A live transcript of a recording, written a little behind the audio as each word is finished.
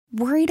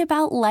Worried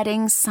about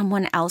letting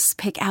someone else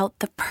pick out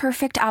the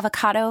perfect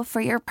avocado for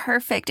your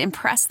perfect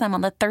impress them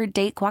on the third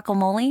date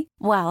guacamole?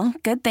 Well,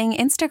 good thing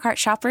Instacart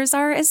shoppers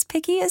are as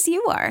picky as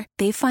you are.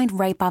 They find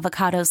ripe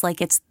avocados like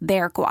it's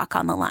their guac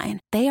on the line.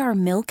 They are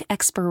milk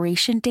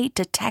expiration date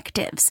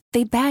detectives.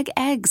 They bag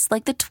eggs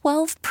like the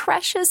 12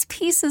 precious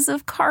pieces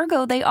of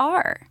cargo they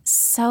are.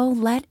 So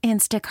let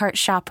Instacart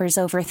shoppers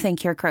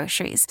overthink your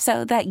groceries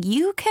so that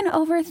you can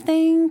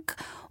overthink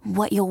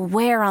what you'll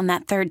wear on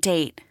that third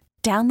date.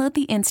 Download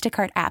the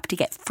Instacart app to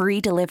get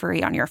free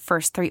delivery on your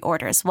first 3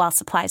 orders while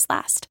supplies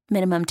last.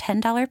 Minimum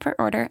 $10 per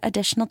order.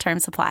 Additional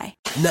terms apply.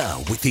 Now,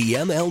 with the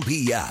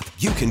MLB app,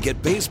 you can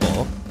get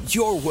baseball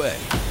your way.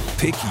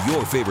 Pick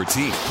your favorite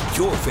team,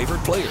 your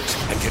favorite players,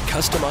 and get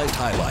customized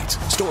highlights,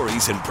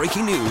 stories, and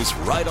breaking news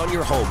right on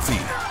your home feed.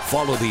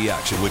 Follow the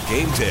action with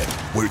Game 10,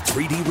 where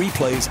 3D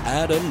replays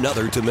add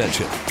another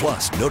dimension.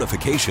 Plus,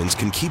 notifications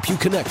can keep you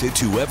connected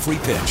to every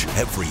pitch,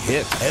 every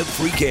hit,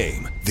 every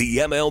game. The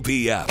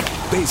MLB app.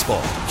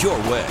 Baseball your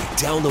way.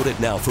 Download it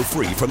now for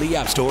free from the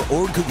App Store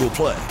or Google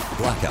Play.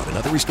 Blackout and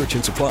other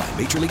restrictions apply.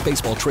 Major League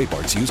Baseball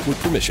trademarks used with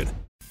permission.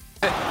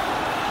 8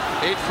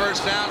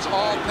 first downs,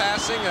 all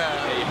passing.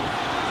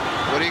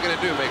 What are you going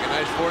to do? Make a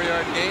nice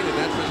 4-yard gain in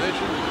that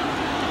position?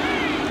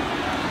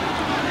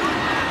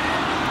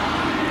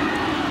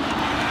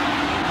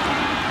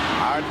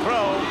 Hard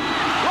throw.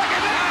 Look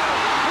at that!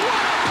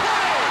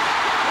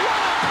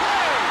 What a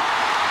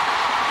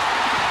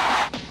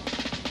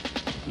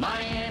play!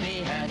 Miami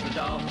has the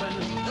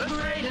Dolphins, the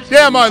greatest.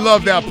 Damn, I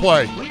love that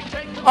play.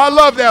 I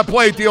love that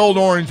play at the old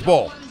Orange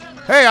Bowl.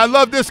 Hey, I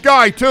love this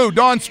guy too,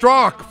 Don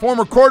Strock,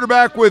 former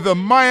quarterback with the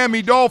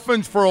Miami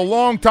Dolphins for a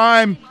long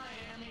time,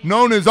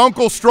 known as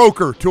Uncle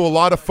Stroker to a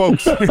lot of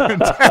folks here in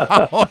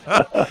town.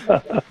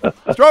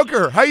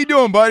 Stroker, how you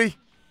doing, buddy?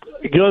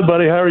 Good,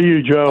 buddy. How are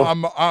you, Joe?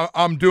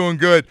 I'm doing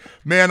good,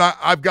 man.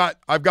 I've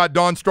got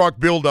Don Strock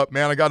build up,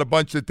 man. I got a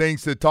bunch of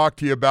things to talk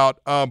to you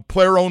about.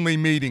 Player only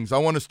meetings. I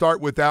want to start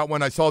with that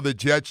one. I saw the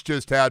Jets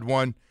just had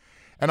one,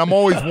 and I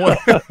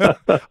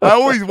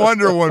always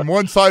wonder when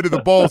one side of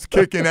the ball's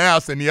kicking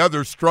ass and the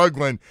other's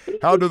struggling.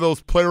 How do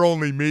those player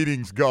only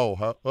meetings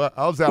go?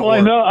 How's that work?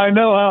 I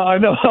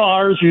know how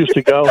ours used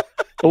to go.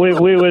 we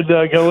would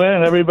go in,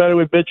 and everybody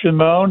would bitch and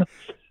moan.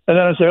 And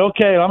then I'd say,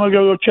 okay, I'm going to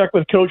go check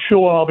with Coach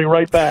Shule, and I'll be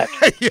right back.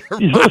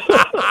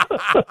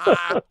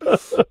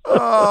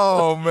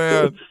 Oh,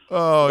 man.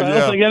 Oh, yeah. I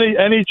don't think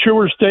any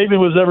truer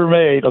statement was ever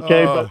made,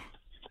 okay? But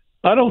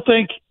I don't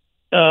think,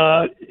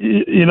 the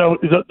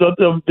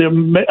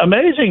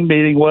amazing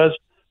meeting was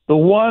the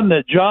one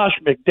that Josh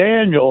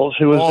McDaniels,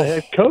 who was the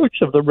head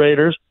coach of the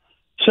Raiders,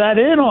 sat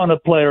in on a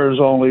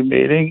players-only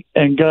meeting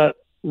and got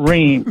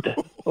reamed,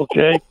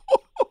 okay?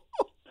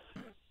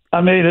 I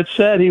mean, it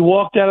said he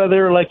walked out of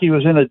there like he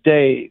was in a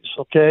daze,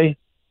 okay?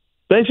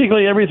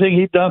 Basically, everything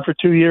he'd done for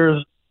 2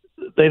 years,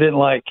 they didn't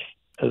like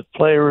as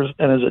players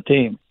and as a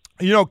team.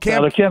 You know,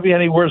 there can't be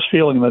any worse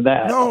feeling than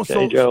that,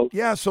 okay, Joe?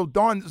 Yeah, so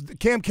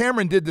Cam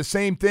Cameron did the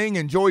same thing,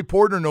 and Joey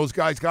Porter and those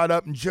guys got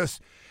up and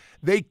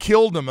they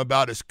killed him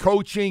about his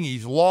coaching.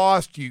 He's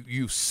lost.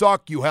 You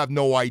suck. You have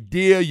no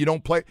idea. You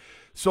don't play.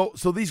 So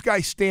these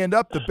guys stand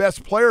up, the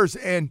best players,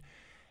 and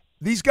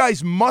these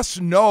guys must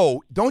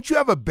know. Don't you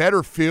have a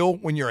better feel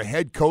when you're a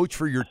head coach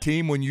for your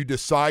team when you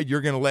decide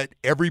you're going to let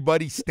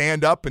everybody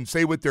stand up and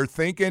say what they're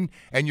thinking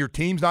and your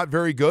team's not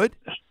very good?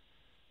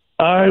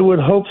 I would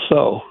hope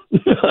so.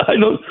 I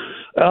don't.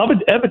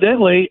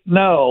 Evidently,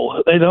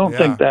 no, they don't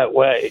think that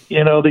way.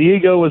 You know, the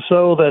ego was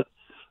so that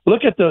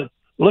look at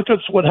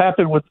what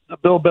happened with the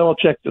Bill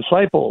Belichick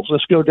disciples.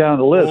 Let's go down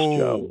the list,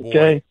 Joe.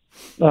 Okay,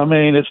 I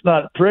mean it's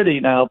not pretty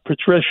now.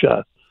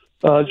 Patricia.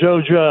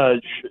 Joe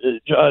Judge,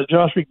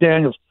 Josh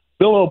McDaniels,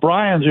 Bill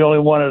O'Brien's the only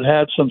one that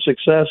had some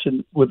success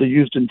with the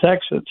Houston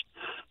Texans.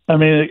 I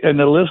mean, and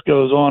the list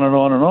goes on and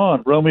on and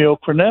on. Romeo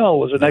Crennel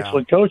was an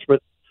excellent coach,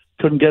 but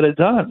couldn't get it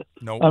done.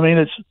 Nope. I mean,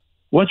 it's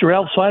once you're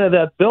outside of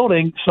that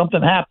building,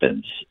 something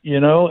happens,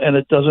 and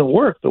it doesn't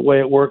work the way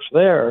it works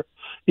there,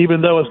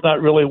 even though it's not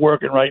really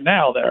working right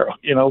now there,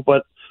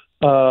 but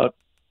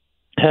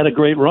had a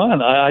great run.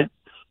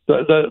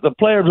 The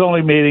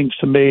players-only meetings,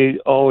 to me,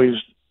 always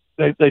 –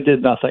 They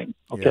did nothing.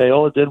 Okay,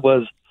 all it did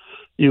was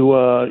you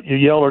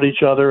yelled at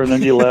each other and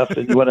then you left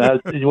and you went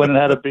and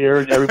had a beer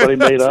and everybody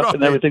made up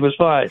and everything was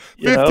fine.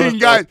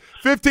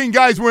 15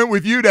 guys went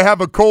with you to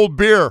have a cold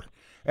beer,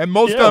 and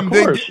most of them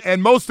didn't.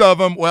 And most of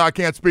them, well, I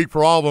can't speak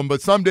for all of them,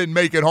 but some didn't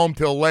make it home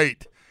till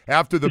late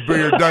after the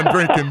beer done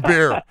drinking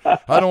beer.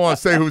 I don't want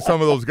to say who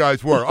some of those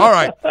guys were. All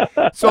right,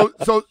 so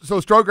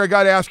Stroker, I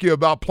got to ask you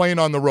about playing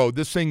on the road.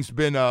 This thing's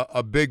been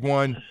a big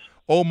one.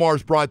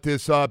 Omar's brought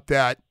this up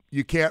that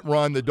you can't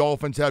run. The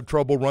Dolphins have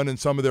trouble running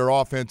some of their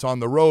offense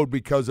on the road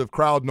because of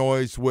crowd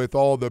noise with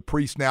all the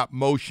pre-snap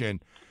motion.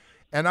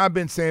 And I've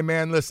been saying,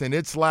 man, listen,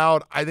 it's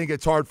loud. I think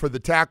it's hard for the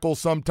tackles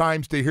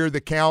sometimes to hear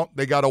the count.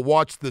 They got to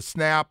watch the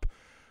snap,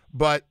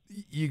 but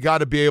you got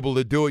to be able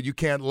to do it. You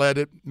can't let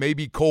it.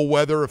 Maybe cold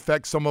weather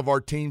affects some of our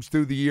teams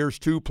through the years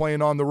too,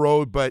 playing on the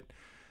road, but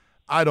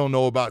I don't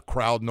know about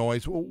crowd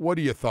noise. What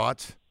are your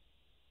thoughts?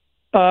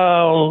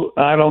 Oh,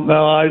 I don't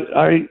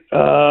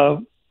know.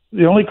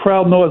 The only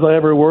crowd noise I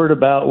ever worried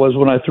about was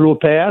when I threw a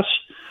pass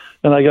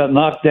and I got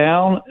knocked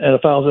down. And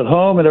if I was at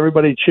home and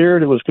everybody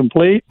cheered, it was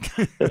complete.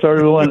 If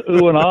everyone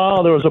ooh and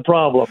ah, there was a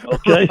problem.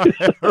 Okay,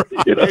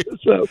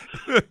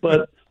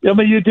 but I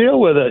mean, you deal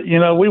with it.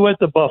 We went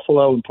to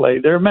Buffalo and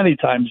played there many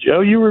times.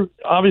 Joe, you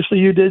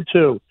did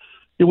too.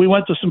 We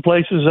went to some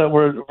places that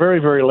were very,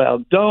 very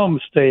loud, dome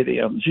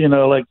stadiums.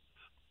 Like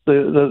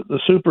the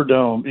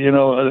Superdome.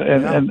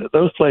 And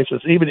those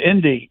places, even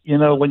Indy.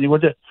 When you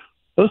went to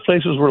those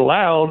places were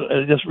loud and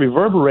it just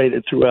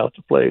reverberated throughout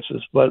the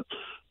places. But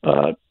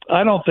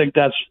I don't think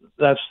that's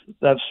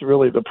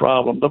really the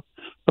problem.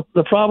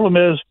 The problem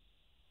is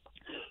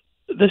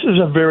this is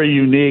a very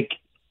unique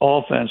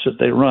offense that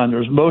they run.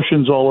 There's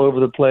motions all over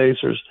the place.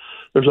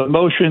 There's a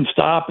motion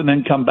stop and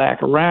then come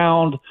back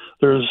around.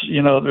 There's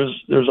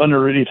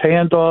underneath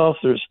handoff.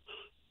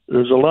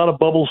 There's a lot of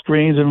bubble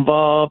screens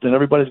involved, and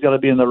everybody's got to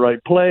be in the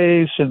right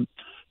place. And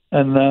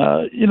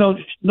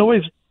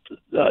noise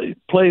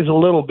plays a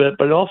little bit,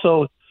 but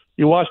also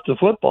you watch the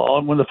football,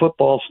 and when the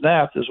football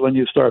snapped is when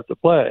you start to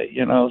play.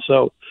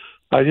 So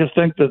I just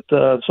think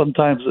that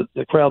sometimes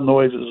the crowd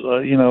noise is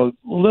a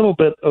little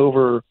bit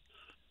over.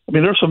 I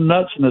mean, there's some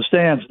nuts in the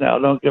stands now.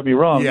 Don't get me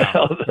wrong. Yeah,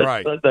 now,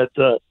 right.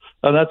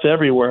 That's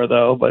everywhere,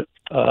 though. But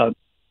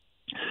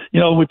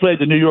we played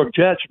the New York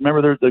Jets.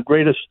 Remember, they're the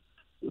greatest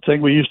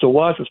thing we used to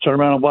watch was turn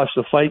around and watch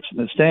the fights in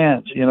the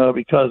stands,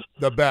 because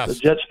the best. The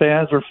Jets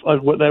fans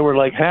were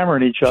like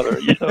hammering each other,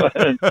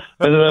 and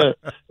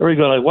everybody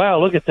go like, wow,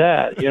 look at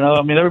that.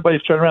 I mean,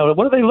 everybody's turning around.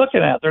 What are they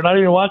looking at? They're not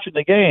even watching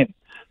the game,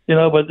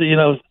 but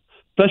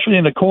especially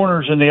in the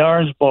corners in the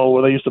Orange Bowl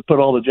where they used to put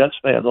all the Jets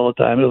fans all the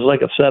time. It was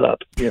like a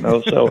setup,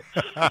 so,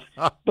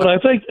 but I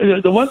think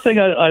the one thing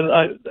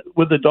I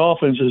with the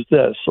Dolphins is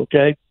this,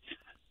 okay?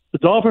 The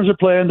Dolphins are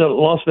playing the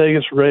Las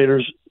Vegas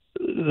Raiders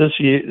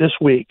this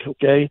week,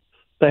 okay?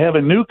 They have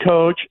a new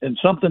coach, and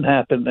something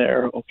happened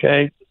there,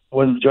 okay?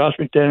 When Josh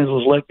McDaniels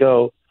was let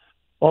go,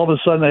 all of a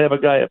sudden they have a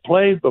guy that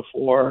played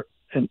before,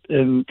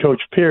 and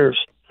Coach Pierce,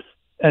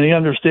 and he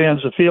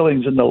understands the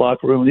feelings in the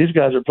locker room. These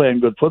guys are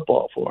playing good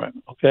football for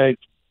him, okay?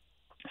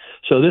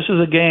 So this is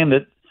a game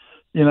that,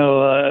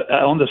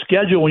 on the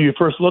schedule when you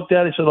first looked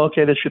at it, you said,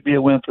 okay, this should be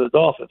a win for the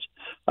Dolphins.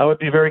 I would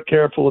be very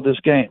careful with this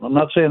game. I'm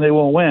not saying they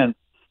won't win,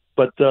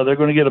 but they're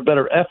going to get a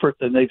better effort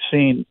than they've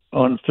seen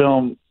on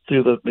film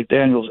through the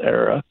McDaniels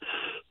era.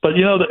 But,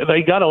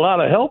 they got a lot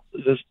of help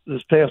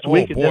this past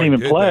week and didn't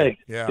even play,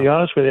 to be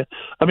honest with you.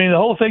 I mean, the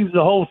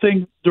whole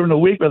thing during the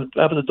week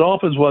after the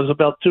Dolphins was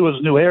about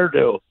Tua's new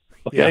hairdo.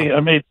 Okay, yeah.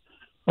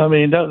 I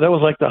mean that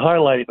was like the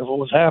highlight of what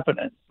was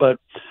happening. But,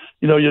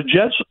 your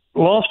Jets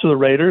lost to the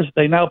Raiders.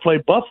 They now play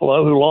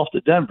Buffalo, who lost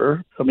to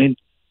Denver. I mean,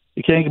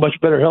 you can't get much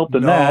better help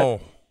than that.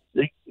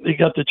 You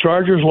got the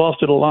Chargers lost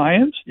to the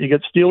Lions. You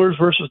got Steelers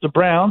versus the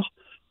Browns.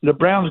 The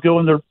Browns go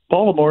into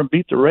Baltimore and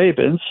beat the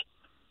Ravens.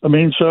 I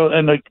mean,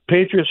 and the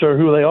Patriots are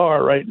who they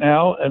are right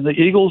now, and the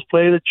Eagles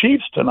play the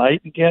Chiefs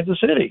tonight in Kansas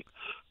City.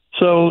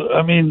 So,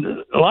 I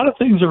mean, a lot of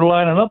things are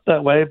lining up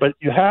that way, but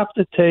you have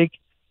to take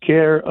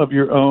care of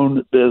your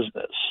own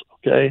business,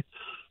 okay?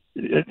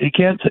 You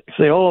can't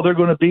say, oh, they're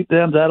going to beat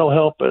them, that'll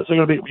help us.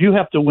 You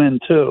have to win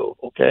too,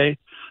 okay?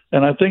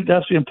 And I think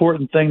that's the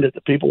important thing that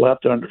the people have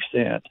to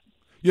understand.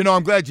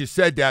 I'm glad you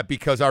said that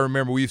because I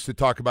remember we used to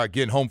talk about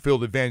getting home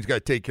field advantage. Got to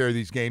take care of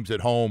these games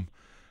at home.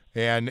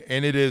 And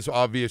it is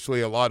obviously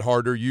a lot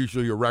harder.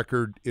 Usually your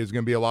record is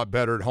going to be a lot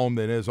better at home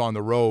than it is on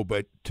the road.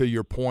 But to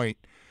your point,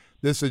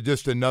 this is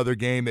just another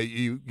game that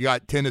you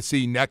got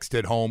Tennessee next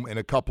at home in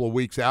a couple of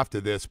weeks after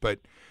this. But,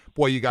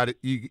 boy, you got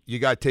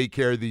to take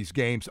care of these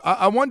games.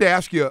 I wanted to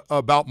ask you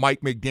about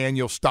Mike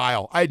McDaniel's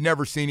style. I had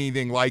never seen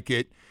anything like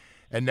it.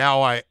 And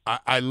now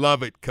I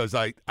love it because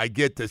I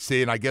get to see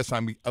it, and I guess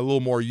I'm a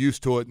little more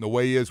used to it in the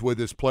way he is with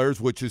his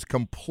players, which is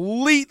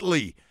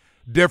completely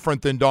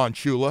different than Don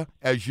Shula,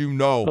 as you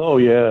know. Oh,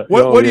 yeah.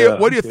 What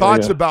are your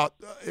thoughts about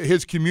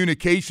his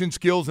communication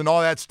skills and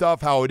all that stuff,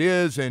 how it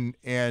is, and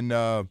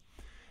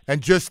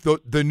just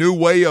the new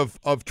way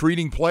of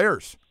treating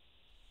players?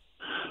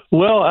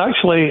 Well,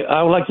 actually,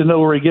 I would like to know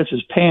where he gets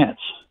his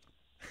pants.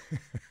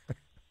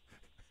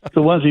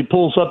 The ones he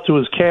pulls up to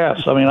his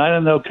calves. I mean, I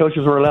didn't know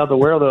coaches were allowed to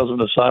wear those on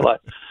the sideline.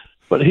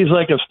 But he's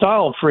like a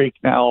style freak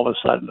now all of a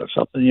sudden or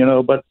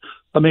something, But,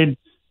 I mean,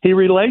 he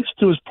relates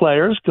to his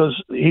players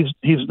because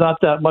he's not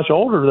that much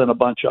older than a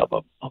bunch of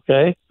them,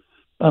 okay?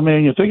 I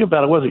mean, you think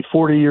about it, was he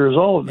 40 years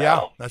old now?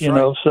 Yeah, that's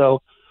right.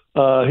 So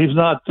he's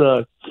not,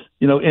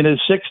 in his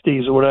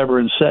 60s or whatever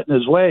and set in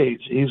his ways.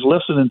 He's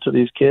listening to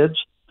these kids,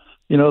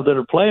 that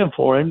are playing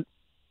for him.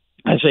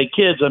 I say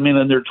kids, I mean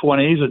in their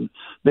 20s and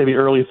maybe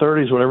early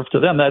 30s, whatever.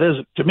 To them, that is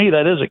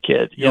a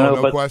kid.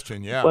 No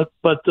question, yeah.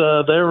 But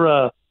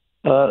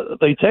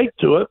they take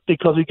to it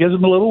because he gives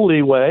them a little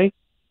leeway.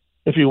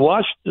 If you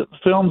watch the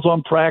films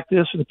on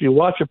practice, and if you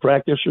watch a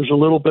practice, there's a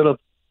little bit of,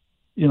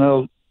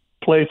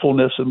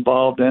 playfulness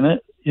involved in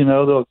it.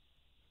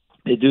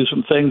 They do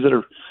some things that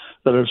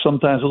are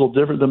sometimes a little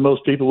different than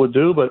most people would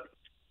do. But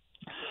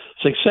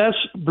success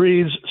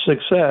breeds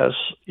success,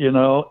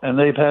 and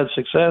they've had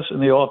success in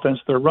the offense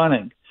they're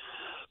running.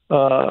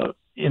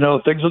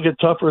 Things will get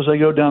tougher as they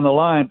go down the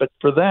line, but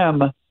for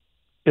them,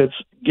 it's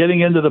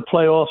getting into the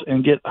playoffs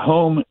and get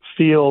home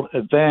field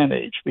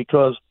advantage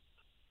because,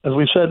 as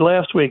we said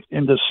last week,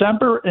 in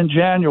December and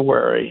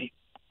January,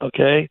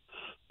 okay,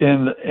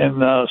 in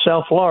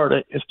South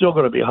Florida, it's still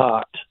going to be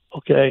hot,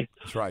 okay?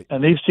 That's right.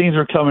 And these teams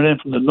are coming in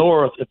from the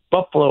north. If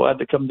Buffalo had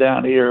to come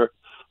down here,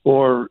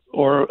 or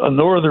a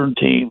northern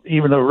team,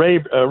 even a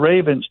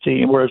Ravens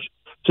team, or a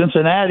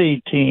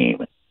Cincinnati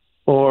team,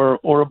 or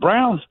a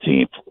Browns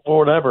team, or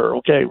whatever,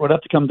 okay, would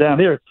have to come down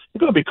here. It's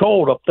going to be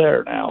cold up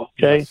there now,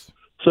 okay? Yes.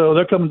 So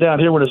they're coming down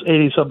here when it's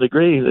 80-some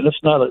degrees, and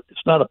it's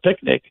not a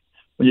picnic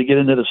when you get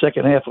into the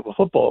second half of a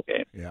football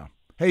game. Yeah.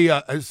 Hey,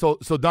 so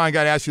Don, I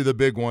got to ask you the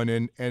big one,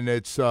 and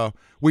it's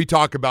we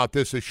talk about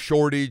this, a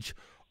shortage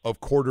of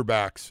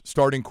quarterbacks,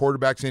 starting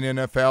quarterbacks in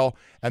NFL,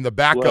 and the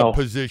backup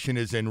position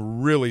is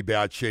in really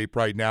bad shape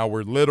right now,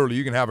 where literally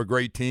you can have a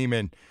great team,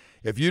 and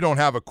if you don't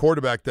have a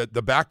quarterback, that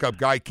the backup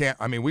guy can't.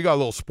 I mean, we got a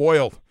little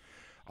spoiled.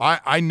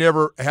 I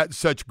never had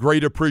such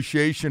great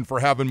appreciation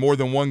for having more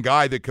than one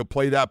guy that could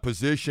play that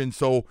position.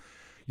 So,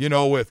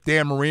 if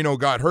Dan Marino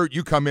got hurt,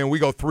 you come in, we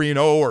go 3-0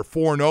 or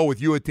 4-0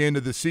 with you at the end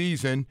of the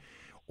season,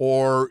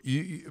 or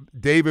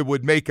David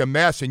would make a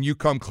mess and you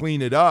come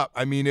clean it up.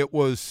 I mean,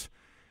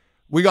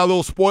 we got a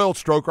little spoiled,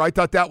 Stroker. I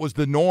thought that was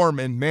the norm.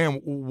 And, man,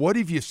 what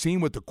have you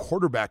seen with the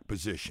quarterback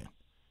position?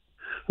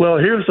 Well,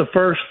 here's the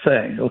first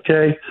thing,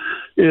 okay,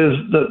 is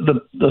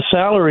the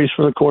salaries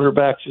for the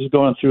quarterbacks is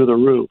going through the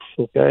roof,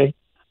 okay?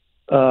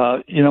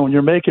 When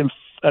you're making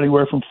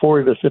anywhere from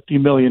 $40 to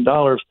 $50 million,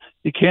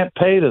 you can't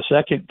pay the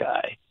second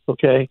guy,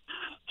 okay?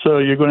 So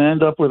you're going to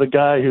end up with a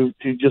guy who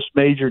just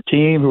made your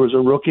team, who was a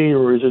rookie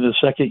or is in his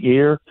second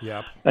year.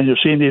 Yep. And you're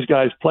seeing these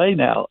guys play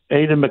now.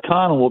 Aiden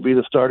McConnell will be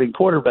the starting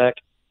quarterback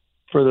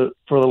for the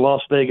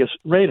Las Vegas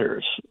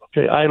Raiders.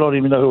 Okay, I don't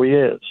even know who he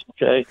is.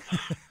 Okay,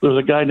 there's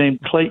a guy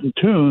named Clayton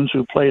Toombs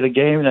who played a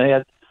game and they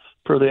had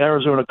for the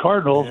Arizona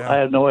Cardinals. Yeah. I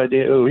had no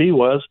idea who he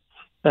was,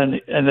 and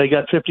they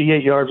got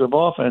 58 yards of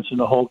offense in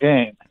the whole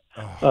game.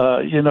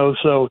 Oh.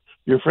 So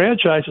your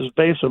franchise is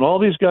based on all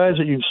these guys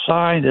that you've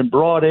signed and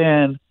brought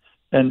in,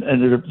 and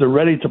they're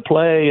ready to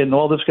play and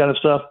all this kind of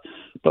stuff.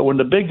 But when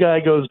the big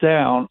guy goes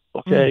down,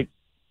 okay.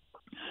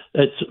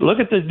 Look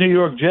at the New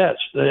York Jets.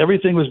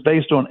 Everything was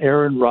based on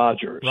Aaron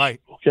Rodgers. Right.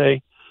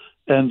 Okay.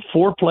 And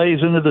 4 plays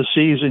into the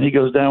season, he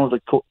goes down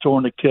with a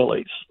torn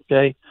Achilles.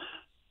 Okay.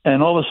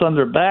 And all of a sudden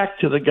they're back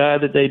to the guy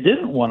that they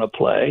didn't want to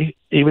play,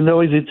 even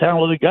though he's a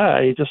talented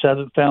guy. He just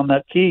hasn't found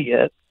that key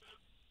yet.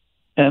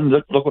 And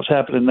look what's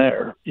happening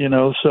there.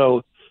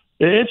 So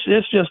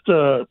it's just,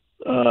 I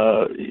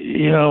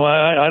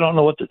don't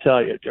know what to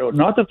tell you, Joe.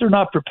 Not that they're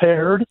not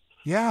prepared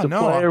to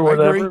play or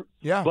whatever. I agree.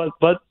 Yeah.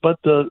 But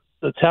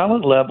the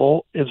talent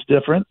level is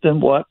different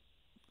than what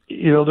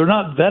they're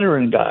not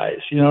veteran guys.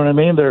 You know what I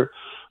mean? They're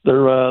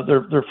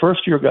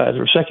first year guys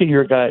or second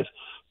year guys.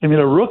 I mean,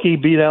 a rookie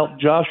beat out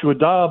Joshua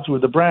Dobbs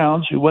with the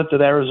Browns, who went to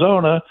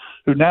Arizona,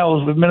 who now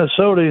is with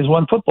Minnesota. He's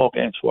won football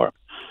games for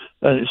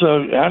him.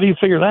 So how do you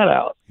figure that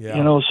out? Yeah.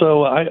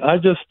 So I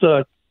just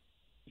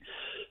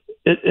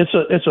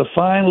it's a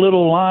fine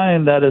little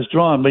line that is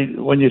drawn.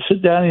 When you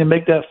sit down and you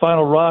make that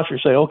final roster,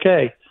 say,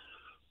 okay,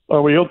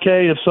 are we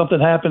okay if something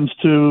happens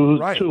to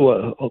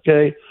Tua?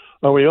 Okay.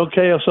 Are we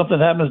okay if something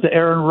happens to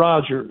Aaron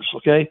Rodgers?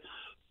 Okay.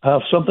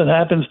 If something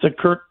happens to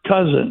Kirk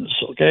Cousins?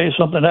 Okay.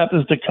 Something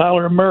happens to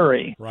Kyler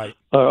Murray? Right.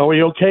 Are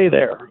we okay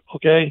there?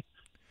 Okay.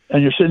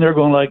 And you're sitting there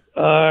going like,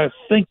 I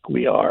think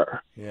we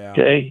are. Yeah.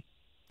 Okay.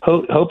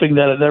 Hoping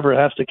that it never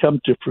has to come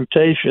to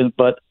fruition,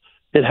 but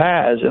it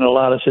has in a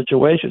lot of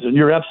situations. And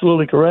you're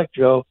absolutely correct,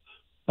 Joe.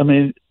 I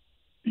mean,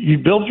 you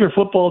built your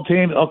football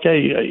team. Okay,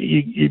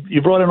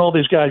 you brought in all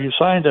these guys. You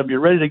signed them. You're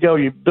ready to go.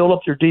 You build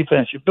up your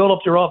defense. You build up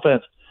your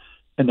offense.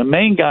 And the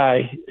main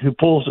guy who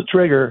pulls the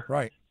trigger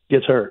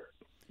gets hurt.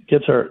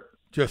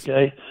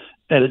 Okay?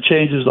 And it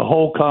changes the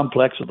whole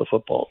complex of the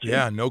football team.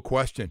 Yeah, no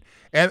question.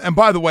 And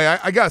by the way,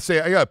 I got to say,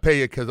 I got to pay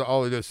you because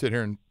I'll just sit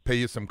here and pay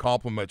you some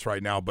compliments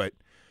right now. But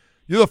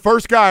you're the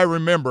first guy I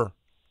remember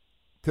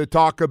to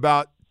talk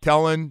about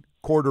telling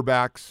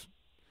quarterbacks,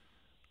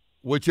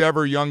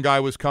 whichever young guy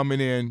was coming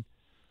in,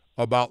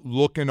 about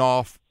looking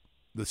off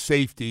the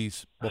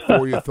safeties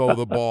before you throw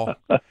the ball.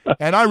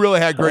 And I really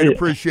had great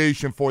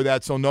appreciation for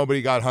that, so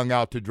nobody got hung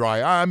out to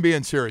dry. I'm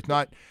being serious.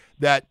 Not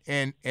that –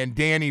 and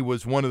Danny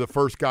was one of the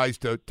first guys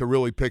to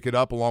really pick it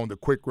up along with the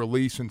quick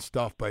release and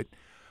stuff. But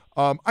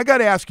I got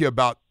to ask you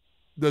about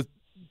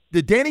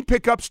did Danny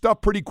pick up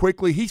stuff pretty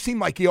quickly? He seemed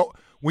like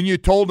when you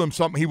told him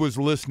something, he was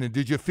listening.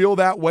 Did you feel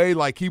that way?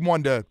 Like he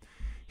wanted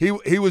to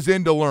 – he was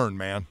in to learn,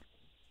 man.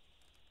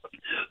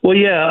 Well,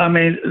 yeah, I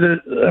mean,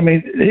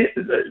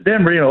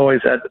 Dan Marino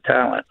always had the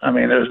talent. I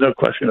mean, there's no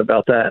question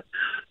about that.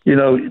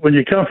 When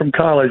you come from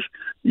college,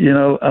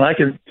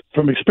 and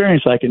from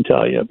experience, I can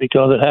tell you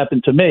because it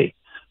happened to me.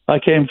 I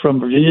came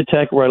from Virginia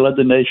Tech, where I led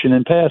the nation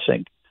in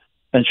passing,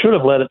 and should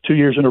have led it 2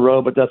 years in a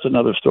row, but that's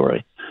another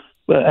story.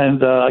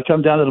 And I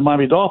come down to the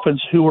Miami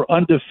Dolphins, who were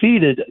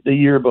undefeated the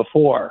year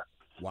before.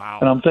 Wow.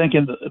 And I'm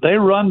thinking, they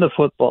run the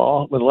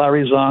football with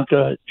Larry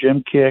Zonka,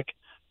 Jim Kick,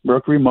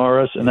 Mercury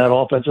Morris, and that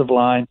offensive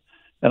line.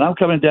 And I'm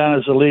coming down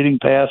as the leading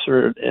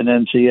passer in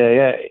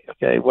NCAA.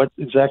 Okay, what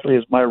exactly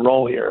is my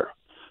role here?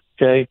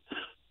 Okay,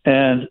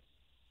 and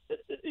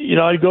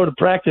I go to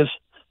practice,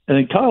 and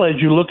in college,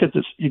 you look at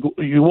this.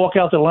 You walk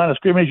out to the line of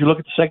scrimmage, you look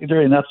at the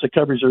secondary, and that's the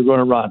coverage they're going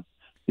to run.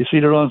 You see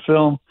it on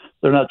film;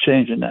 they're not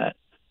changing that.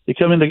 You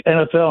come into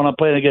NFL, and I'm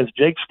playing against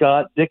Jake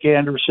Scott, Dick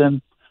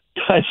Anderson,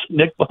 guys,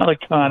 Nick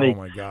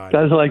Bonacani,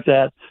 guys like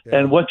that. Yeah.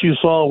 And what you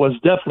saw was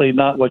definitely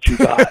not what you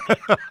got.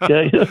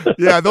 Okay?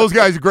 Yeah, those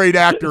guys are great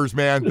actors,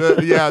 man.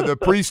 The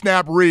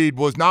pre-snap read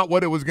was not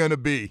what it was going to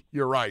be.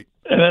 You're right.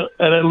 And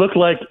it looked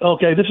like,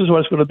 okay, this is what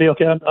it's going to be.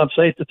 Okay, I'm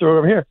safe to throw it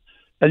over here.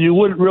 And you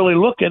wouldn't really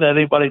look at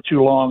anybody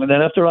too long. And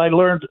then after I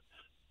learned,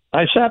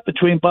 I sat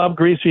between Bob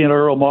Greasy and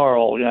Earl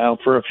Morrall,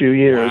 for a few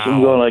years. Wow.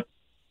 And going like,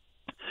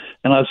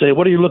 and I'd say,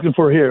 what are you looking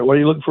for here? What are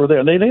you looking for there?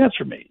 And they'd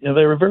answer me.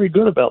 They were very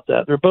good about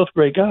that. They're both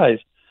great guys.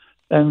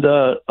 And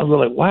I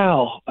was like,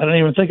 wow, I didn't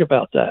even think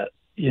about that,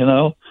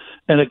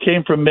 And it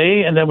came from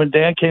me. And then when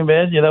Dan came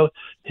in,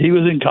 he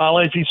was in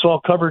college. He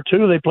saw cover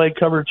 2. They played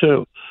cover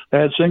 2. They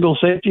had single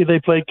safety. They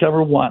played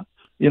cover 1.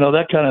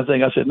 That kind of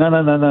thing. I said, no.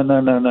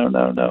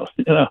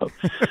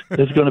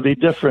 It's going to be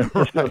different.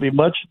 It's going to be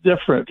much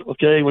different,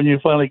 okay, when you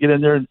finally get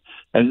in there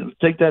and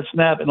take that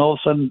snap, and all of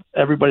a sudden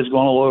everybody's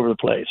going all over the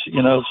place,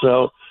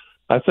 So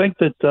I think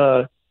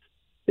that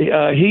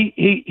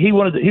he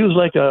was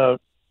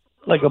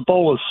like a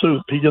bowl of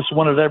soup. He just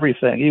wanted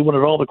everything. He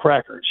wanted all the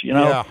crackers,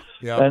 Yeah.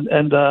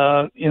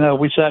 And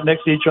we sat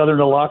next to each other in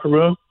the locker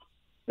room.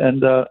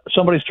 And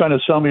somebody's trying to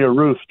sell me a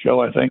roof,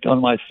 Joe, I think, on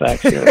my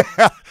fax here.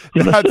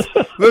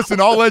 Listen,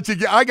 I'll let you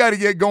I got to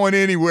get going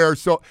anywhere.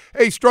 So,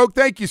 hey, Stroke,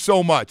 thank you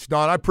so much,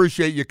 Don. I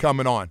appreciate you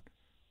coming on.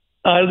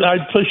 I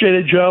appreciate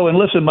it, Joe. And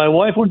listen, my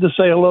wife wanted to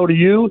say hello to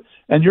you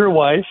and your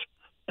wife.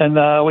 And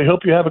we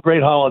hope you have a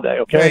great holiday,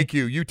 okay? Thank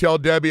you. You tell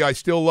Debbie I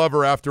still love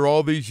her after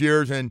all these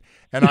years, and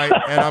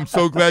I'm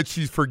so glad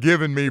she's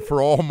forgiven me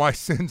for all my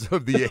sins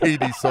of the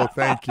 80s, so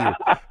thank you.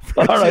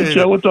 All right,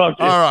 Joe, we'll talk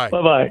to you. All right.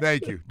 Bye-bye.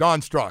 Thank you.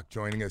 Don Strock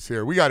joining us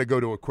here. We got to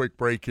go to a quick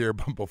break here,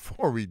 but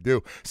before we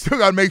do, still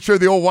got to make sure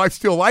the old wife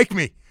still like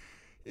me.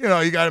 You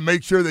got to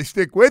make sure they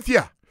stick with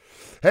you.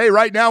 Hey,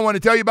 right now I want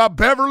to tell you about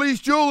Beverly's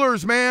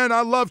Jewelers, man.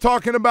 I love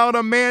talking about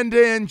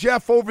Amanda and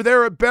Jeff over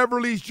there at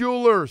Beverly's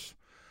Jewelers.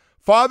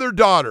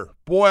 Father-daughter.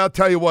 Boy, I'll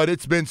tell you what,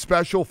 it's been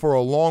special for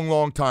a long,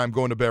 long time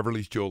going to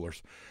Beverly's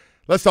Jewelers.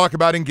 Let's talk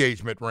about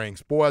engagement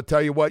rings. Boy, I'll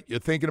tell you what, you're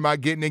thinking about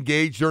getting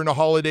engaged during the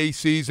holiday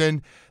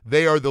season.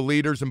 They are the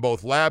leaders in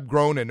both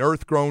lab-grown and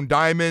earth-grown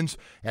diamonds,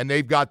 and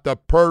they've got the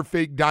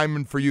perfect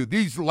diamond for you.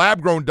 These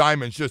lab-grown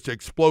diamonds just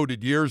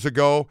exploded years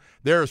ago.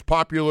 They're as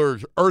popular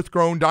as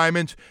earth-grown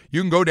diamonds.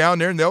 You can go down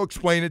there, and they'll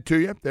explain it to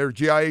you. Their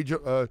GIA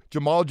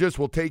gemologist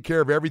will take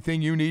care of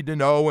everything you need to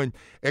know and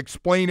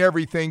explain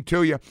everything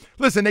to you.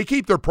 Listen, they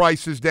keep their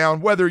prices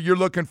down, whether you're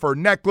looking for a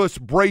necklace,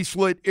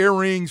 bracelet,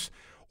 earrings,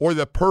 or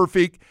the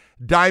perfect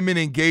diamond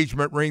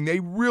engagement ring.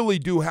 They really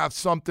do have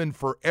something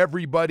for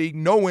everybody.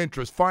 No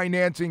interest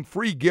financing,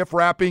 free gift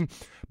wrapping.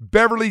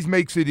 Beverly's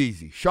makes it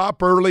easy.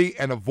 Shop early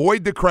and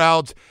avoid the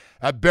crowds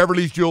at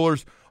Beverly's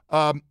Jewelers.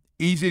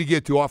 Easy to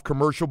get to off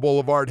Commercial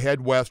Boulevard.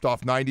 Head west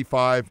off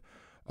 95,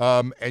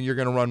 and you're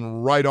going to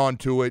run right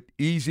onto it.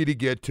 Easy to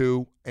get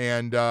to,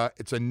 and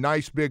it's a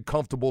nice, big,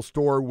 comfortable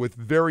store with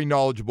very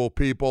knowledgeable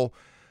people.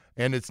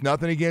 And it's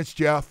nothing against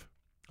Jeff.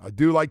 I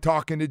do like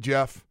talking to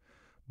Jeff.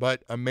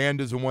 But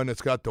Amanda's the one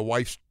that's got the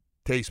wife's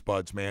taste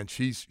buds, man.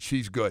 She's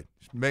good.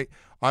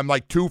 I'm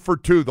like 2 for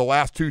 2 the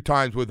last 2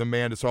 times with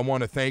Amanda, so I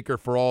want to thank her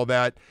for all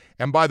that.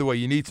 And by the way,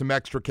 you need some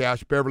extra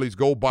cash. Beverly's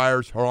Gold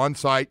buyers are on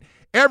site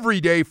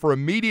every day for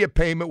immediate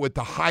payment with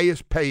the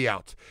highest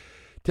payouts.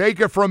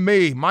 Take it from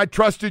me, my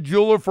trusted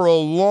jeweler for a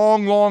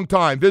long, long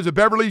time. Visit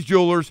Beverly's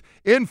Jewelers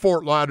in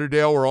Fort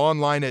Lauderdale or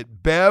online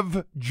at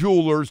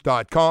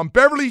bevjewelers.com.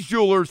 Beverly's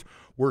Jewelers,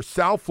 where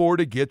South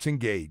Florida gets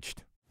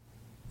engaged.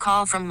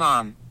 Call from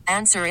mom.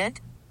 Answer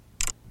it.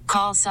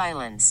 Call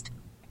silenced.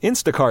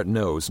 Instacart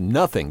knows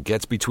nothing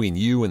gets between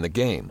you and the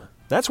game.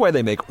 That's why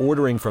they make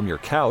ordering from your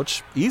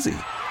couch easy.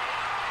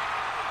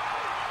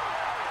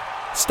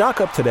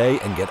 Stock up today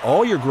and get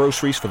all your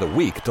groceries for the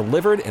week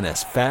delivered in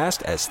as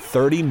fast as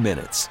 30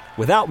 minutes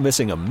without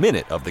missing a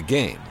minute of the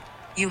game.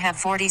 You have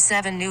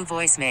 47 new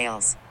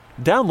voicemails.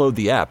 Download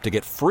the app to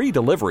get free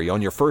delivery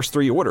on your first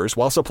 3 orders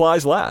while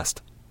supplies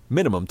last.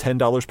 Minimum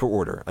 $10 per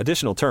order.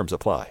 Additional terms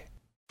apply.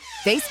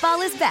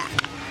 Baseball is back,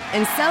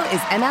 and so is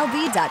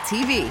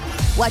MLB.tv.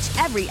 Watch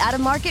every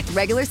out-of-market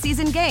regular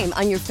season game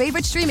on your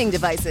favorite streaming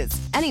devices,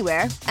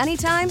 anywhere,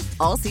 anytime,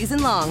 all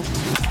season long.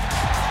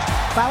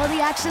 Follow the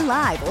action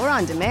live or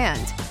on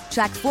demand.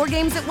 Track 4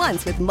 games at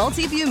once with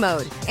multi-view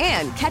mode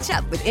and catch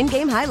up with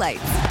in-game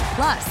highlights.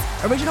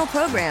 Plus, original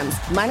programs,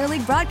 minor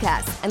league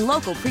broadcasts, and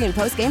local pre- and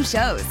post-game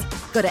shows.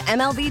 Go to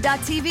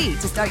MLB.tv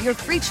to start your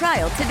free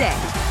trial today.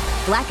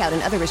 Blackout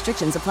and other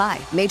restrictions apply.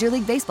 Major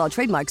League Baseball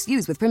trademarks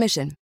used with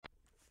permission.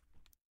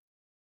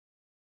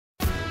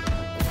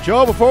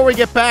 Joe, before we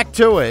get back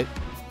to it,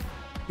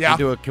 yeah,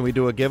 can we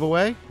do a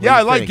giveaway? Yeah,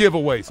 I like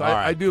giveaways.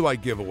 I do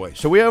like giveaways.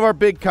 So we have our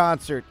big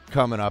concert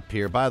coming up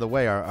here. By the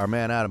way, our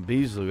man Adam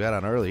Beasley, we got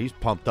on early. He's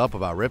pumped up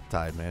about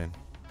Riptide, man.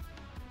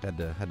 Had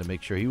to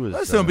make sure he was.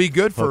 That's gonna be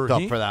good for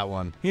that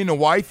one. He and the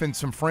wife and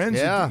some friends.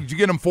 Yeah. Did you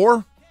get him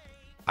 4?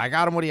 I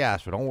got him what he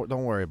asked for.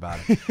 Don't worry about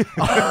it.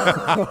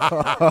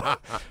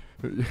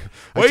 Well, you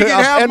can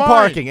have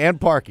mine.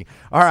 And parking.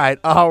 All right.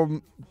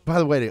 By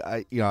the way,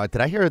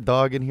 did I hear a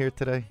dog in here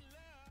today?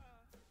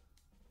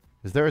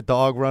 Is there a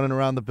dog running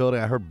around the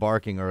building? I heard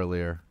barking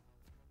earlier.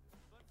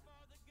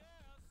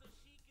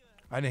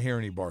 I didn't hear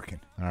any barking.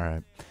 All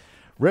right.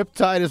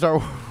 Riptide is our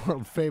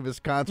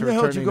world-famous concert. Where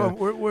the hell did you go?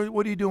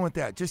 What are you doing with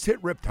that? Just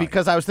hit Riptide.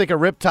 Because I was thinking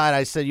Riptide.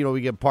 I said,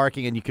 we get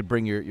parking and you could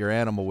bring your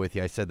animal with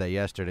you. I said that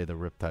yesterday, the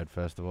Riptide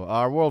Festival.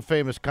 Our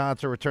world-famous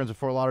concert returns at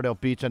Fort Lauderdale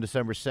Beach on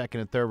December 2nd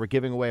and 3rd. We're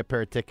giving away a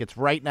pair of tickets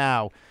right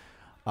now.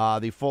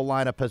 The full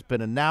lineup has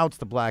been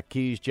announced. The Black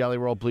Keys, Jelly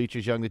Roll,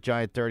 Bleachers, Young the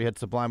Giant, 30 Head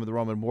Sublime with the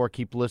Roman Moore.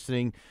 Keep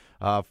listening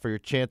for your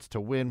chance to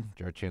win.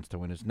 Your chance to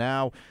win is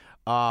now.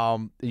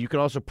 You can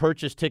also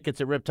purchase tickets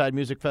at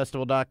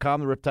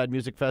RiptideMusicFestival.com. The Riptide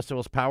Music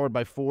Festival is powered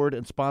by Ford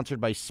and sponsored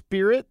by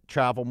Spirit.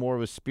 Travel more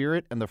with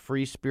Spirit and the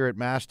free Spirit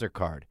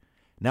MasterCard.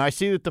 Now, I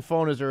see that the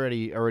phone is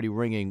already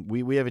ringing.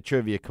 We have a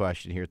trivia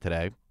question here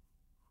today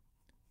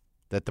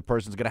that the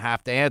person's going to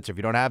have to answer. If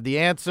you don't have the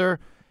answer,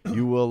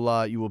 you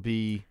will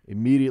be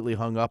immediately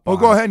hung up on.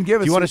 Go ahead and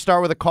give us. You want to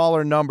start with a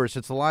caller number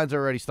since the lines are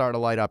already starting to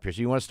light up here.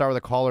 So you want to start with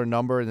a caller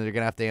number and then you're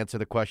going to have to answer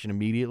the question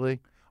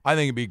immediately? I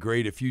think it'd be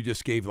great if you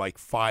just gave like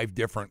 5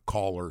 different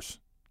callers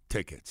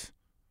tickets.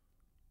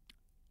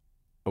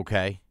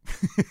 Okay.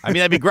 I mean,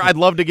 that'd be great. I'd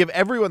love to give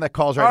everyone that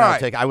calls right now a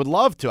ticket. I would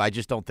love to. I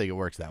just don't think it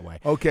works that way.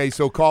 Okay,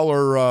 so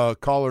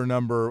caller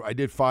number, I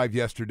did 5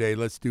 yesterday.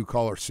 Let's do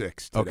caller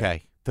 6 today.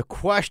 Okay. The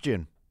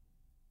question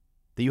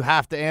that you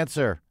have to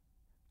answer,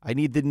 I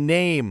need the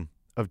name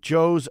of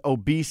Joe's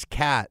obese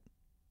cat.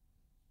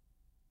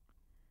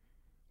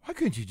 Why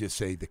couldn't you just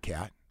say the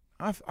cat?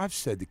 I've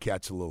said the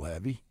cat's a little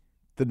heavy.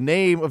 The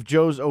name of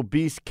Joe's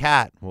obese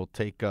cat. We'll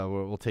take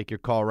your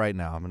call right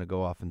now. I'm going to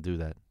go off and do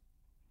that.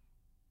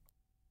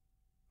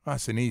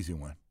 That's an easy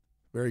one.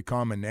 Very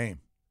common name.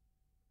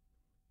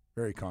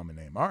 Very common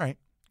name. All right.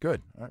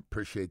 Good. I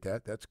appreciate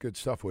that. That's good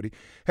stuff, Woody.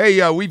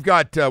 Hey, we've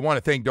got, want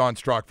to thank Don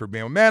Strock for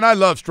being, man, I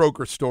love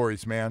Stroker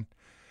stories, man.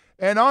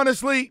 And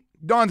honestly,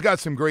 Don's got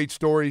some great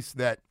stories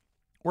that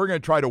we're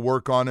going to try to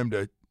work on him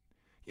to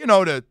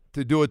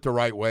do it the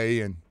right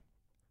way and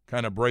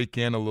kind of break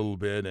in a little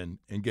bit and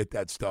get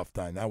that stuff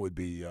done. That would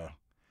be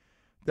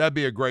that'd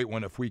be a great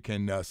one if we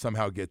can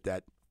somehow get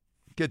that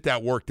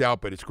worked out.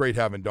 But it's great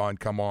having Don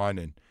come on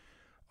and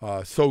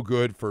so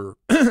good for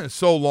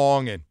so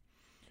long and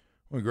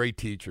great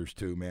teachers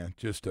too, man.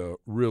 Just a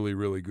really,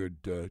 really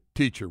good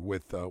teacher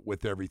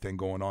with everything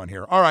going on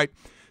here. All right,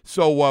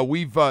 so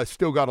we've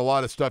still got a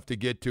lot of stuff to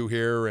get to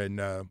here,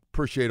 and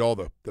appreciate all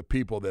the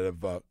people that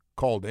have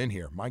called in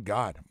here. My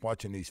God, I'm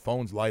watching these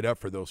phones light up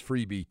for those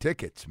freebie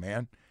tickets,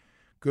 man.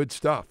 Good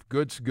stuff.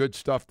 Good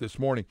stuff this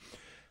morning.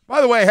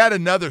 By the way, I had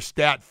another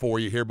stat for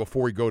you here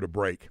before we go to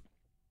break.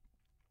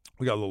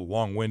 We got a little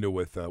long window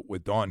with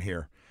Don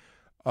here.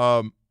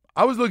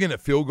 I was looking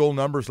at field goal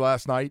numbers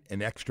last night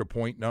and extra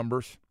point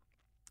numbers.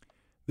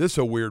 This is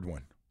a weird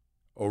one,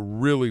 a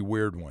really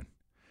weird one.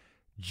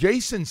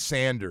 Jason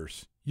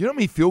Sanders, you know how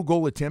many field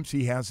goal attempts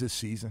he has this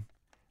season?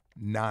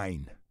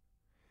 9.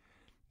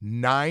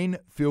 9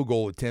 field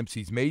goal attempts.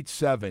 He's made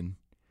 7.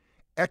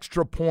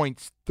 Extra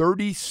points,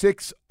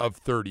 36 of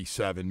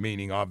 37,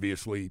 meaning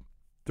obviously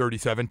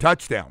 37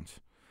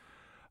 touchdowns.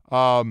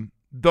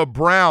 The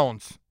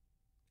Browns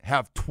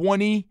have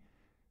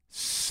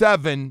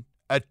 27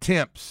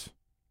 attempts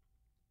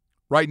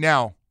right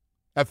now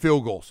at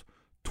field goals.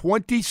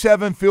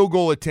 27 field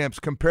goal attempts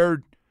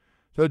compared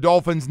to the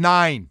Dolphins'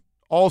 9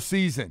 all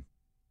season.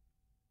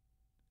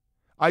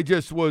 I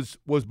just was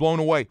blown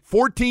away.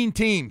 14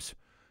 teams,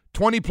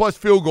 20-plus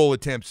field goal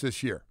attempts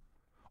this year.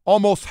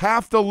 Almost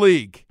half the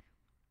league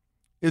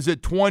is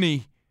at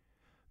 20.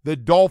 The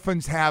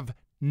Dolphins have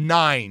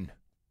 9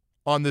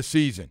 on the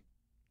season.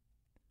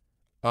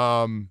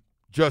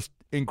 Just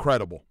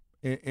incredible.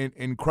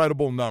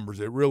 Incredible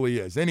numbers. It really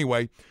is.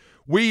 Anyway,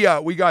 we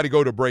got to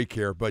go to break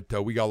here, but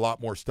we got a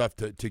lot more stuff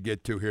to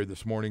get to here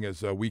this morning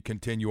as we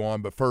continue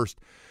on. But first,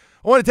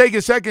 I want to take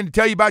a second to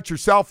tell you about your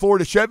South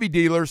Florida Chevy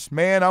dealers.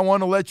 Man, I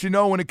want to let you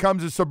know when it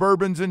comes to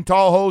Suburbans and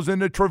Tahoes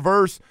and the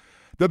Traverse,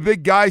 the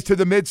big guys to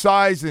the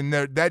midsize and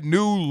that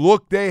new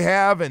look they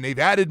have, and they've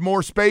added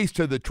more space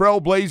to the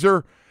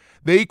Trailblazer,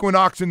 the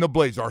Equinox, and the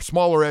Blazer, our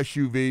smaller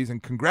SUVs.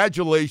 And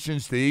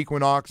congratulations to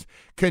Equinox.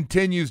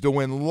 Continues to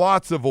win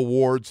lots of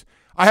awards.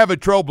 I have a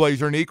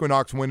Trailblazer and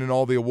Equinox winning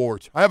all the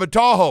awards. I have a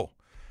Tahoe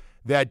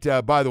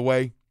that, by the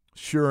way,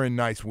 sure and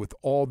nice with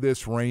all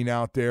this rain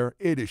out there.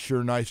 It is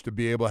sure nice to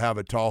be able to have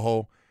a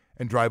Tahoe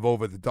and drive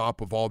over the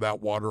top of all that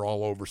water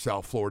all over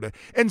South Florida.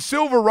 And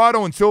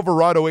Silverado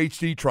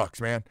HD trucks,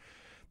 man.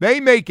 They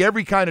make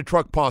every kind of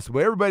truck possible.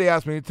 Everybody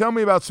asks me, tell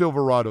me about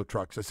Silverado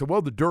trucks. I said,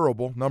 well, they're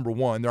durable, number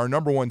one. They're our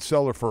number one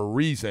seller for a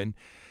reason.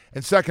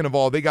 And second of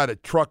all, they got a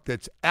truck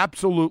that's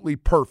absolutely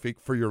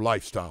perfect for your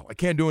lifestyle. I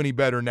can't do any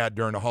better than that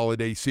during the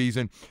holiday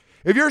season.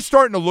 If you're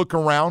starting to look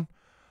around,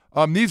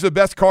 these are the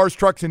best cars,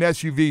 trucks, and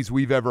SUVs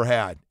we've ever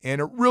had.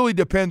 And it really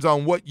depends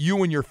on what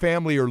you and your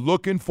family are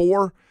looking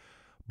for.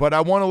 But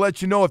I want to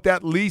let you know if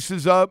that lease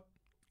is up,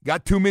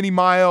 got too many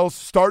miles,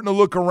 starting to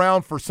look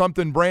around for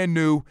something brand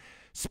new,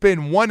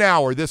 spend 1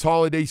 hour this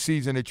holiday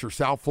season at your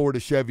South Florida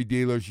Chevy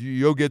dealers.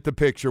 You'll get the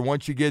picture.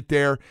 Once you get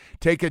there,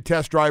 take a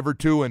test drive or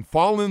two and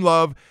fall in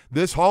love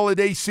this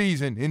holiday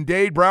season in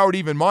Dade, Broward,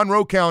 even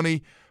Monroe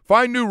County.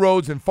 Find new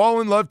roads and fall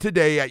in love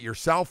today at your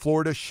South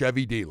Florida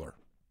Chevy dealer.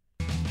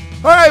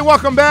 All right,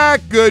 welcome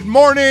back. Good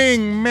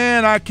morning.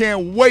 Man, I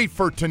can't wait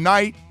for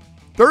tonight.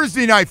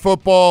 Thursday night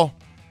football.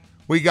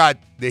 We got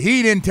the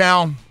Heat in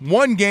town.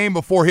 One game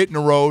before hitting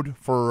the road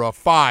for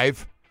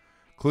 5.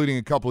 Including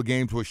a couple of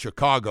games with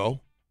Chicago,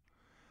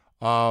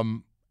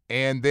 and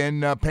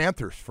then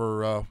Panthers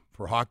for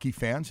hockey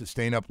fans is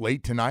staying up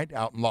late tonight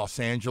out in Los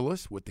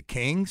Angeles with the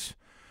Kings.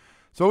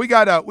 So we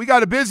got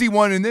a busy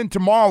one, and then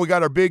tomorrow we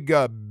got our big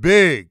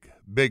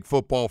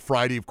football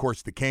Friday. Of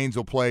course, the Canes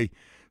will play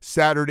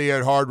Saturday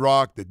at Hard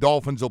Rock. The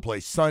Dolphins will play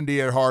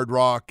Sunday at Hard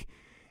Rock,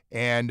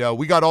 and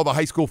we got all the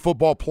high school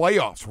football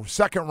playoffs for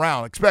second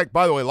round. Expect,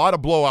 by the way, a lot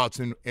of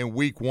blowouts in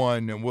week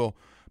 1, and we'll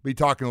be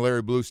talking to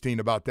Larry Bluestein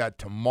about that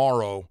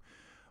tomorrow.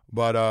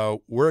 But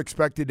we're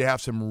expected to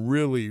have some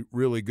really,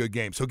 really good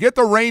games. So get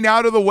the rain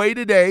out of the way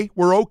today.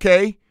 We're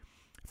okay.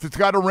 If it's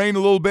got to rain a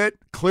little bit,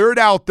 clear it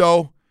out,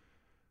 though,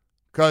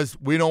 because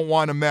we don't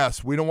want to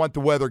mess. We don't want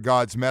the weather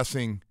gods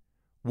messing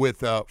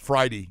with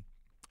Friday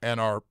and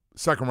our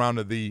second round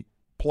of the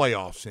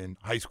playoffs in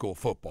high school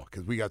football,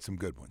 because we got some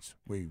good ones.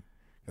 We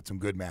got some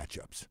good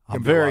matchups.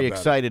 I'm very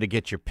excited to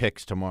get your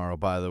picks tomorrow,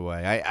 by the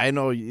way. I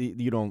know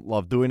you don't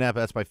love doing that,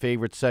 but that's my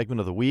favorite segment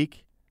of the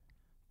week.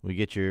 We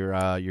get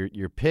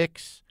your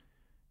picks.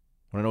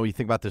 I don't know what you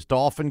think about this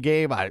Dolphin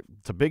game.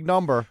 It's a big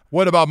number.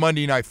 What about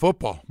Monday Night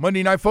Football?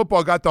 Monday Night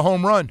Football got the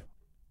home run.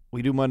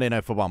 We do Monday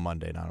Night Football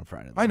Monday, not on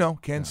Friday. I know.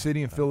 Kansas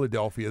City and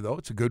Philadelphia, though.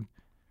 It's a good.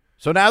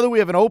 So now that we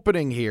have an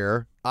opening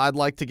here, I'd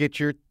like to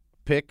get your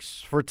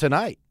picks for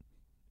tonight,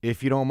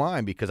 if you don't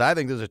mind, because I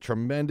think there's a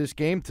tremendous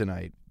game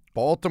tonight.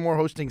 Baltimore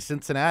hosting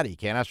Cincinnati.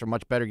 Can't ask for a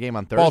much better game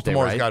on Thursday,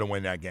 Baltimore's got to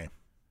win that game.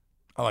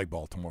 I like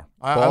Baltimore.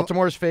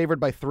 Baltimore's favored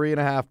by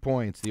 3.5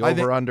 points. The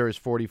over-under is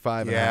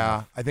 45.5.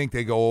 Yeah, I think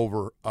they go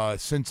over.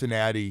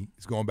 Cincinnati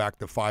is going back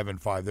to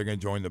 5-5. They're going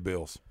to join the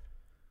Bills.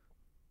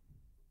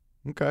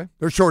 Okay.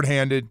 They're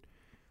shorthanded.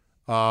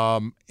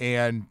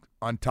 And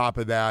on top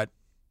of that,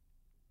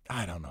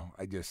 I don't know.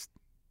 I just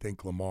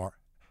think Lamar.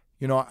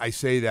 I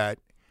say that.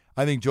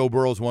 I think Joe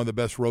Burrow is one of the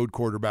best road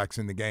quarterbacks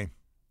in the game.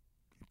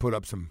 Put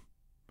up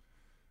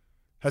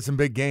had some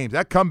big games.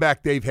 That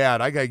comeback they've had,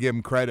 I got to give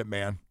them credit,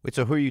 man. Wait,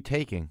 so who are you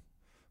taking?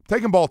 I'm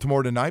taking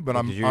Baltimore tonight,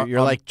 but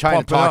you're like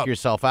trying to talk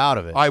yourself out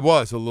of it. I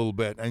was a little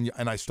bit, and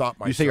I stopped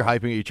myself. You say you're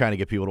hyping it. You're trying to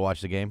get people to watch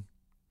the game?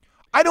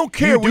 I don't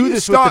care. You do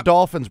this with the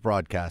Dolphins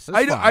broadcast.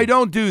 I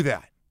don't do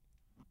that.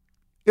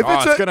 If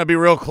it's going to be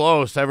real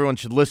close, everyone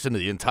should listen to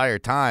the entire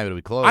time. It'll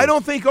be close. I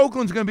don't think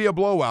Oakland's going to be a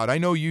blowout. I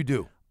know you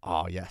do.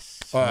 Oh, yes.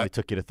 I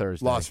took you to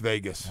Thursday. Las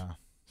Vegas. Yeah.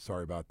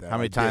 Sorry about that. How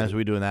many times are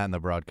we doing that in the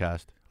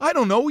broadcast? I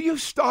don't know. You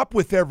stop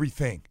with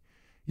everything.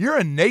 You're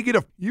a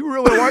negative. You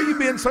really, why are you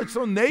being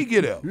so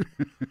negative?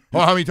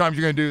 Well, how many times are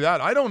you going to do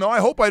that? I don't know. I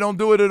hope I don't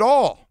do it at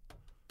all.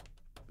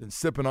 Been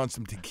sipping on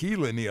some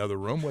tequila in the other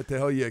room. What the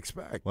hell you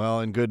expect? Well,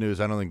 in good news,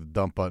 I don't think the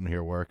dump button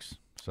here works.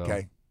 So.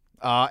 Okay.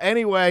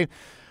 Anyway.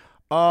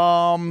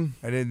 And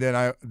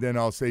then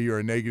I'll say you're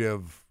a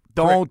negative.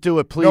 Don't do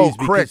it, please. No,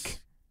 crick.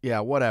 Yeah,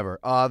 whatever.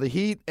 The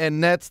Heat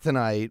and Nets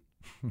tonight.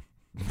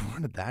 Where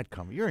did that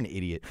come? You're an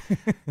idiot.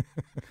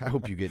 I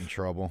hope you get in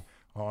trouble.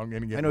 Oh, I'm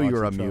gonna get. I know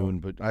you're immune,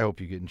 but I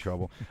hope you get in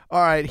trouble. All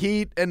right,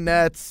 Heat and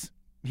Nets.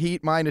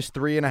 Heat minus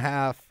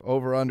 3.5.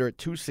 Over under at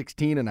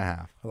 216.5.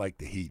 I like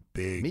the Heat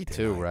big. Me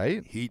too,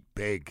 right? Heat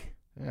big.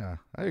 Yeah,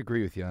 I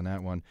agree with you on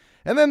that one.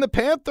 And then the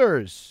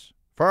Panthers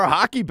for our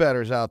hockey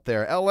bettors out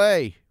there.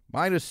 LA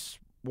minus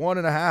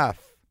 1.5.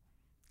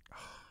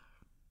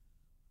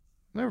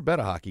 Never bet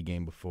a hockey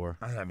game before.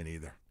 I haven't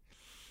either.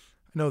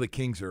 I know the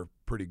Kings are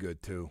pretty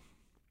good too.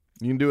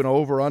 You can do an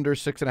over-under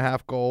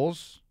 6.5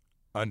 goals.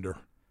 Under.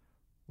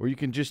 Or you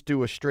can just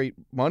do a straight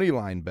money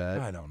line bet.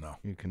 I don't know.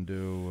 You can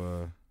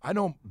do. I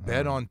don't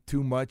bet on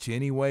too much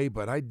anyway,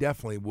 but I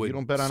definitely would. You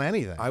don't bet on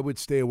anything. I would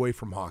stay away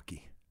from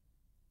hockey.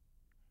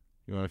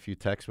 You want a few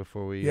texts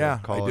before we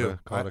call it do.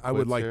 I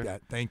would like here?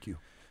 that. Thank you.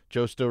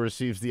 Joe still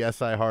receives the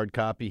SI hard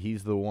copy.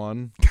 He's the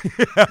one.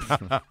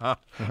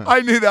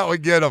 I knew that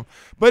would get him.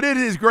 But it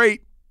is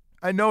great.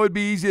 I know it'd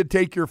be easy to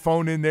take your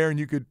phone in there and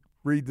you could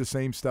read the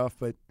same stuff,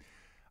 but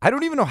I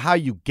don't even know how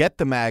you get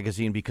the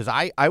magazine because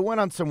I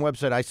went on some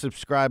website. I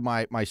subscribed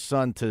my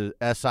son to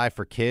SI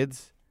for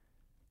Kids,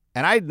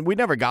 and we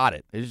never got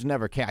it. It just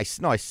never came. I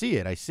see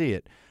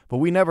it, but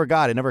we never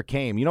got it. It never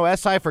came.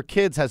 SI for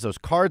Kids has those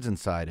cards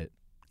inside it.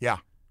 Yeah.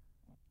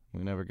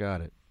 We never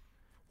got it.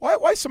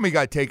 Why somebody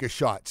got to take a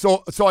shot?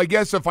 So I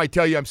guess if I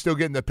tell you I'm still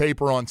getting the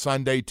paper on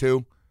Sunday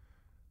too?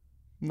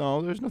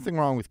 No, there's nothing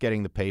wrong with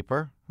getting the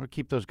paper. Or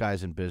keep those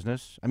guys in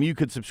business. I mean, you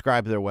could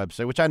subscribe to their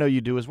website, which I know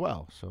you do as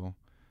well. So,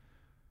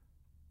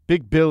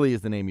 Big Billy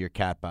is the name of your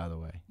cat, by the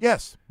way.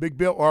 Yes, Big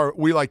Bill, or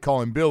we like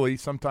calling Billy.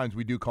 Sometimes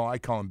I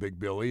call him Big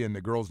Billy, and the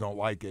girls don't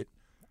like it.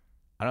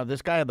 I know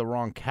this guy had the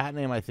wrong cat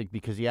name, I think,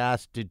 because he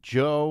asked, did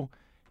Joe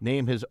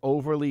name his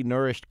overly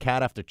nourished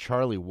cat after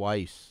Charlie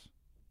Weiss?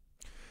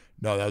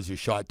 No, that was a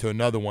shot to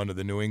another one of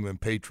the New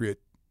England Patriot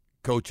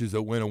coaches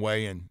that went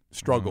away and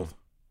struggled.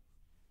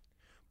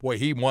 Boy,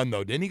 he won,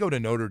 though. Didn't he go to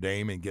Notre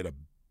Dame and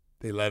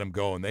they let him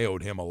go, and they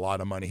owed him a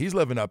lot of money. He's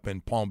living up in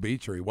Palm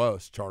Beach, or he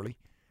was, Charlie.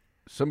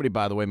 Somebody,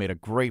 by the way, made a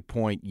great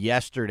point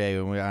yesterday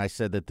when I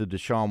said that the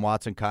Deshaun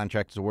Watson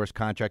contract is the worst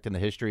contract in the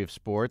history of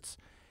sports.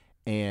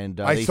 And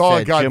they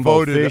said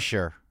Jimbo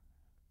Fisher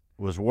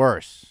was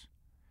worse.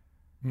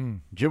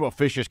 Jimbo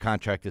Fisher's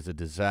contract is a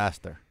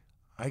disaster.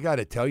 I got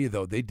to tell you,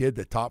 though, they did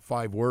the top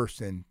 5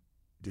 worst, and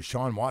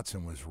Deshaun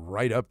Watson was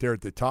right up there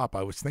at the top.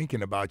 I was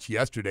thinking about you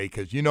yesterday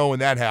because, when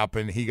that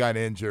happened, he got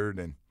injured,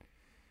 and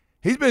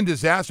he's been a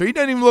disaster. He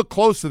doesn't even look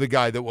close to the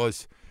guy that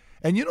was.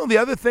 And the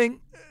other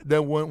thing,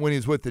 that when he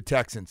was with the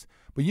Texans,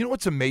 but you know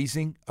what's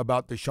amazing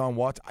about Deshaun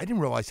Watson? I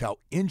didn't realize how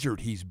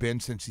injured he's been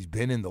since he's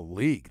been in the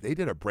league. They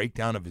did a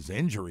breakdown of his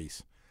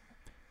injuries.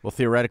 Well,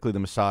 theoretically, the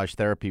massage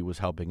therapy was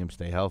helping him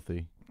stay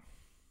healthy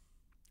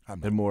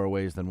in more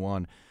ways than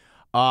one.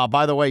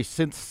 By the way,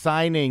 since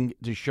signing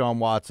Deshaun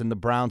Watson, the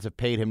Browns have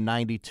paid him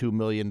 $92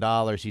 million.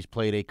 He's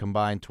played a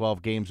combined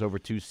 12 games over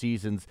 2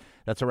 seasons.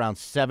 That's around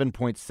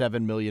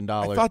 $7.7 million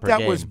per game. I thought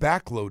that was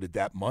backloaded,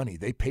 that money.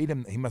 They paid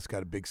him. He must have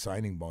got a big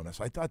signing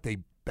bonus. I thought they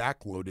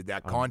backloaded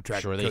that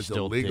contract because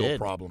of legal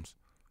problems.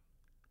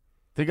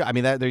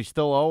 They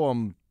still owe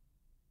him,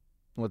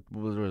 what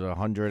was it,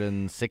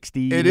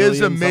 $160 It million,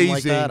 is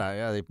amazing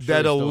like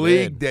that a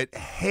league that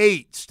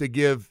hates to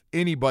give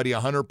anybody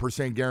a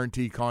 100%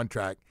 guaranteed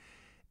contract,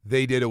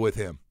 they did it with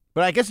him.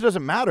 But I guess it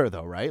doesn't matter,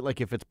 though, right?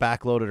 Like, if it's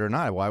backloaded or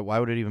not, why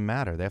would it even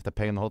matter? They have to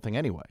pay him the whole thing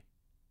anyway.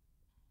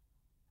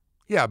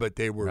 Yeah, but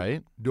they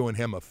were doing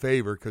him a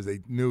favor because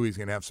they knew he was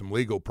going to have some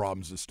legal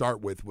problems to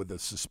start with a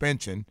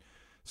suspension,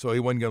 so he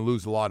wasn't going to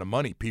lose a lot of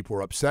money. People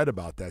were upset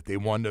about that. They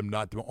wanted him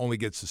not to only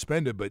get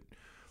suspended, but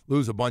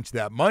lose a bunch of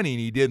that money, and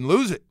he didn't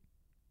lose it.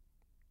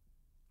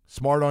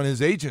 Smart on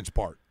his agent's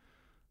part.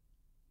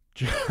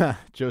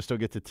 Joe still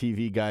gets a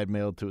TV guide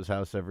mailed to his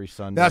house every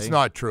Sunday. That's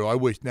not true. I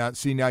wish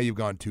now you've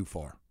gone too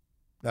far.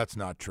 That's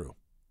not true.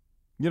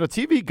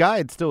 TV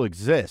guide still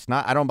exists.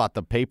 I don't know about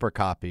the paper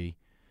copy.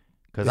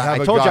 Because I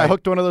told you I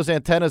hooked one of those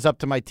antennas up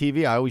to my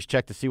TV. I always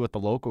check to see what the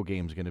local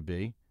game's going to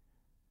be.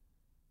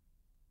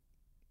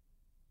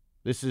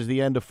 This is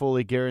the end of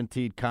fully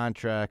guaranteed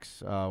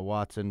contracts.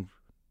 Watson,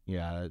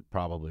 yeah,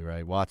 probably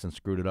right. Watson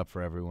screwed it up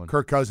for everyone.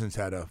 Kirk Cousins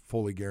had a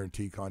fully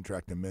guaranteed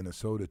contract in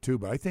Minnesota, too,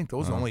 but I think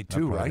those are only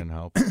 2, right? Didn't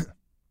help.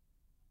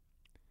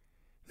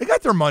 They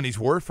got their money's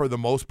worth for the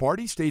most part.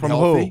 He stayed From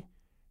healthy. Who?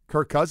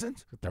 Kirk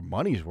Cousins? Their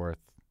money's worth.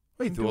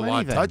 He threw a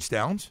lot of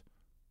touchdowns.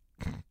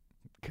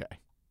 Okay.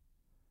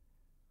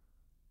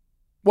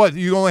 What,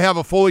 you only have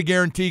a fully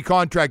guaranteed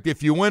contract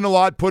if you win a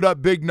lot, put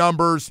up big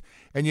numbers,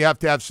 and you have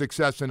to have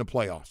success in the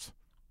playoffs.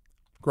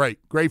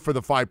 Great. Great for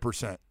the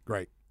 5%.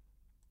 Great.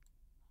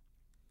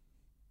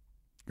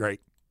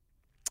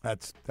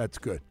 That's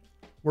good.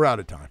 We're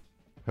out of time.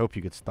 Hope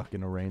you get stuck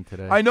in the rain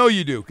today. I know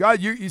you do. God,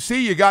 you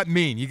see, you got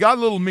mean. You got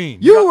a little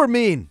mean. You were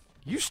mean.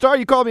 You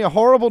called me a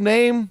horrible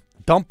name.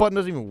 Dump button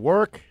doesn't even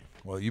work.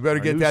 Well, you better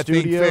get that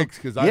thing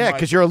fixed.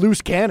 Because you're a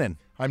loose cannon.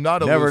 I'm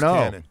not a loose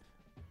cannon.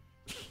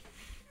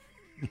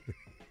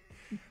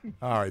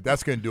 All right,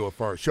 that's going to do it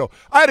for our show.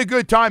 I had a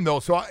good time, though,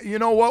 so you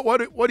know what?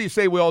 What do you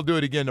say we all do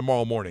it again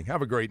tomorrow morning?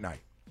 Have a great night.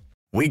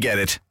 We get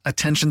it.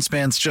 Attention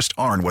spans just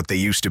aren't what they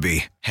used to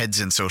be. Heads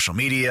in social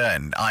media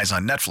and eyes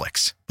on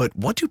Netflix. But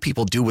what do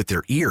people do with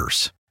their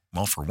ears?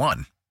 Well, for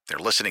one, they're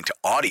listening to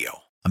audio.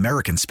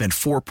 Americans spend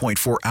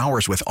 4.4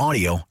 hours with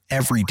audio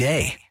every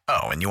day.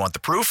 Oh, and you want the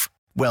proof?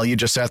 Well, you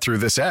just sat through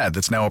this ad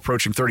that's now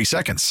approaching 30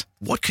 seconds.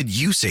 What could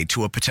you say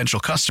to a potential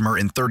customer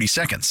in 30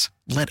 seconds?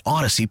 Let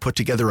Odyssey put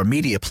together a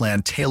media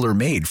plan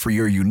tailor-made for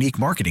your unique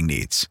marketing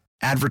needs.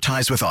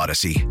 Advertise with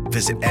Odyssey.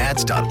 Visit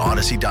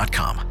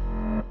ads.odyssey.com.